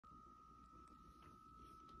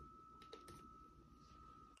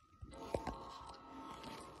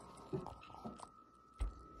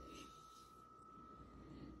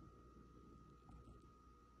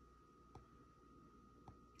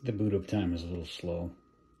The boot up time is a little slow.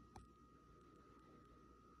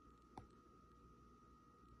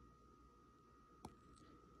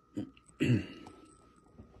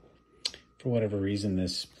 For whatever reason,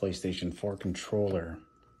 this PlayStation 4 controller,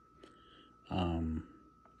 I don't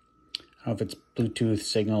know if its Bluetooth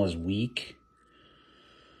signal is weak,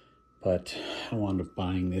 but I wound up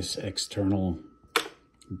buying this external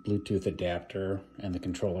Bluetooth adapter, and the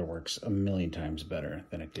controller works a million times better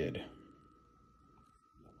than it did.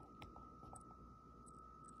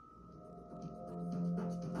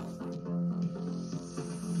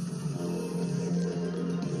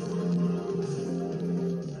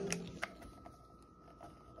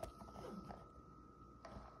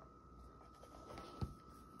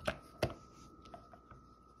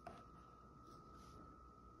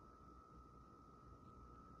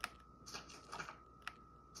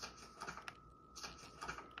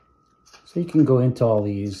 So you can go into all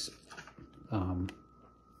these, and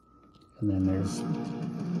then there's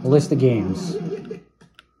a list of games.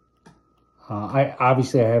 I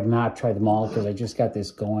have not tried them all because I just got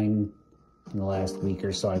this going in the last week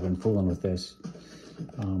or so. I've been fooling with this.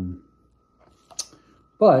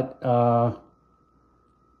 But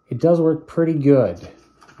it does work pretty good.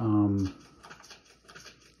 I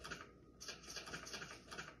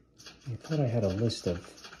thought I had a list of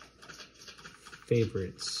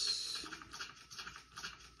favorites.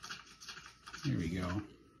 There we go.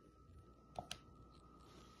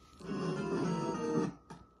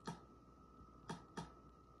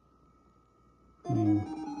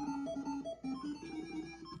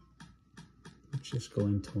 Let's just go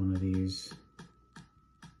into one of these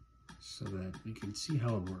so that we can see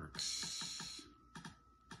how it works.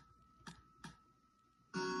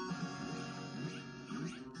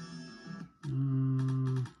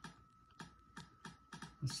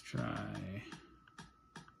 Let's try.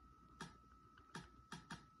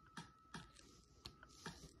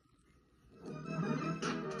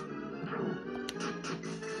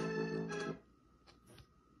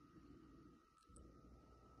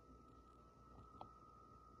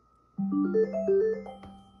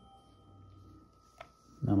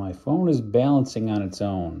 Now my phone is balancing on its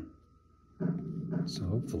own, so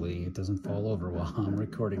hopefully it doesn't fall over while I'm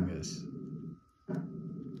recording this.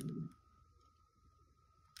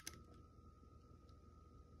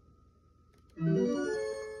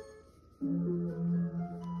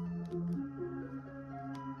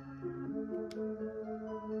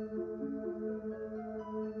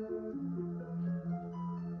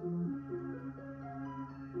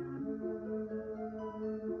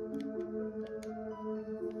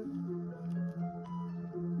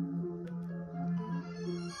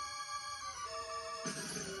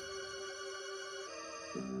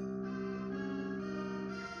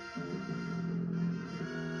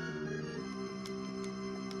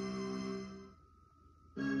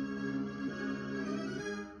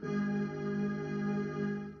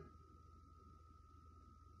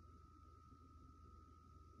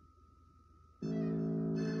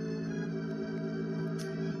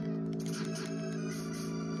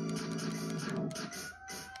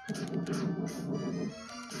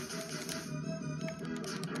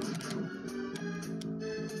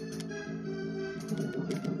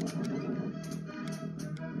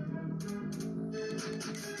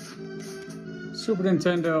 Super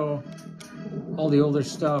Nintendo, all the older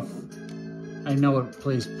stuff, I know it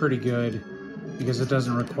plays pretty good because it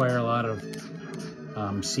doesn't require a lot of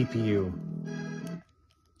CPU.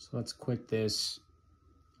 So let's quit this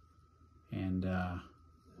and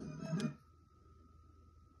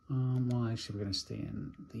well, actually we're gonna stay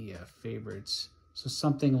in the favorites. So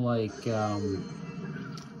something like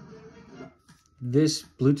this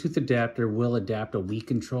Bluetooth adapter will adapt a Wii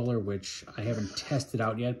controller, which I haven't tested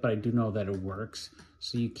out yet, but I do know that it works.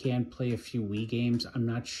 So you can play a few Wii games. I'm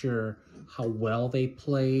not sure how well they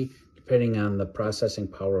play, depending on the processing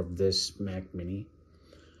power of this Mac Mini.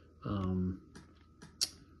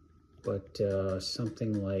 But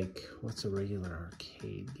something like, what's a regular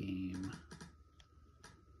arcade game?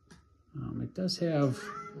 It does have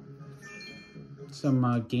some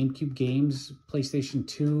GameCube games, PlayStation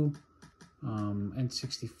 2,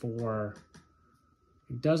 N64.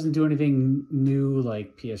 It doesn't do anything new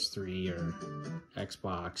like PS3 or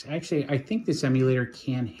Xbox. Actually, I think this emulator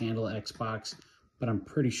can handle Xbox, but I'm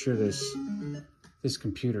pretty sure this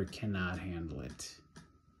computer cannot handle it.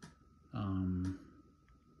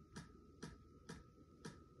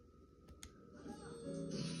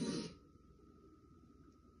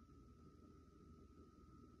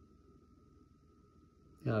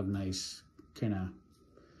 You'll have nice kind of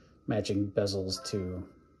matching bezels to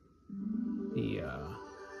the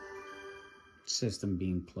system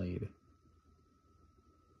being played.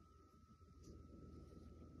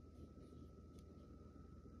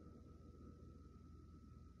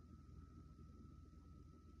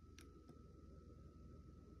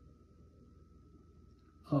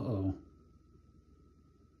 Uh-oh.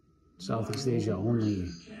 Southeast Asia only.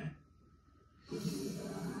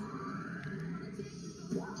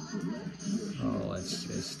 Oh, let's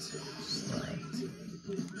just select.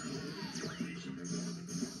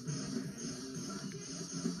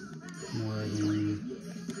 Morgan.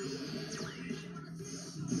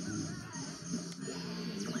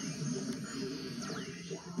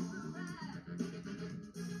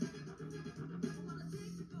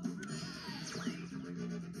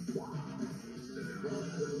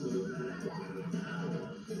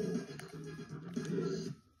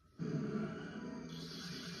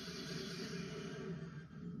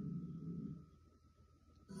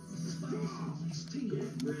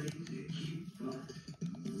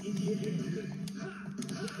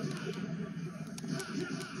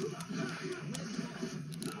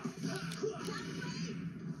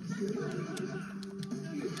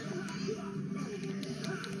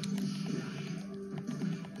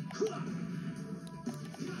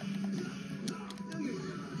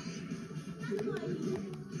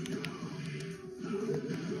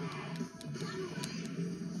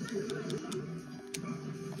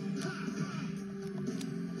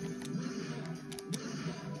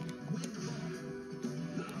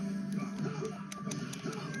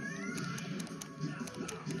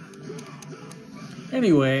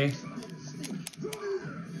 Anyway,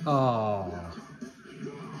 oh,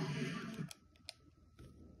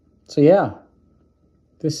 so yeah,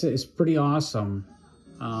 this is pretty awesome.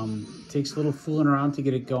 Takes a little fooling around to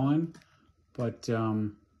get it going, but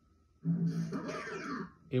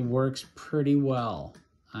it works pretty well.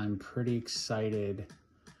 I'm pretty excited.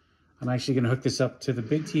 I'm actually going to hook this up to the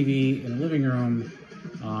big TV in the living room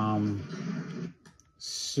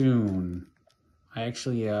soon. I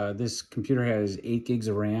actually, this computer has 8 gigs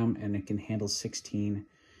of RAM and it can handle 16.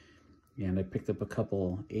 And I picked up a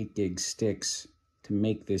couple 8 gig sticks to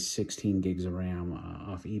make this 16 gigs of RAM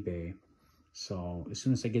off eBay. So as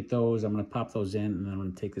soon as I get those, I'm going to pop those in, and then I'm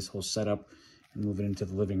going to take this whole setup and move it into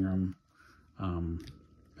the living room on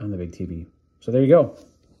the big TV. So there you go.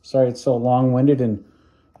 Sorry it's so long-winded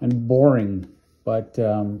and boring, but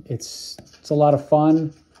it's a lot of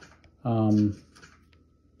fun.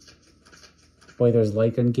 Boy, there's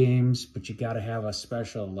light gun games, but you got to have a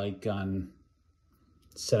special light gun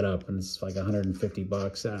setup, and it's like 150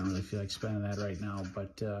 bucks. I don't really feel like spending that right now,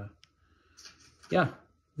 but yeah,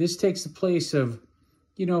 this takes the place of,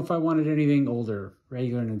 you know, if I wanted anything older,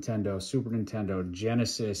 regular Nintendo, Super Nintendo,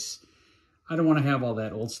 Genesis, I don't want to have all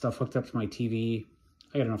that old stuff hooked up to my TV.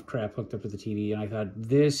 I got enough crap hooked up to the TV, and I thought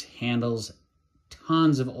this handles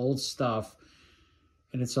tons of old stuff,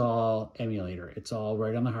 and it's all emulator. It's all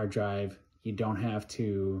right on the hard drive. You don't have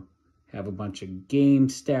to have a bunch of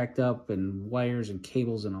games stacked up and wires and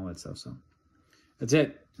cables and all that stuff. So that's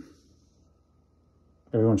it.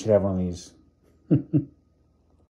 Everyone should have one of these.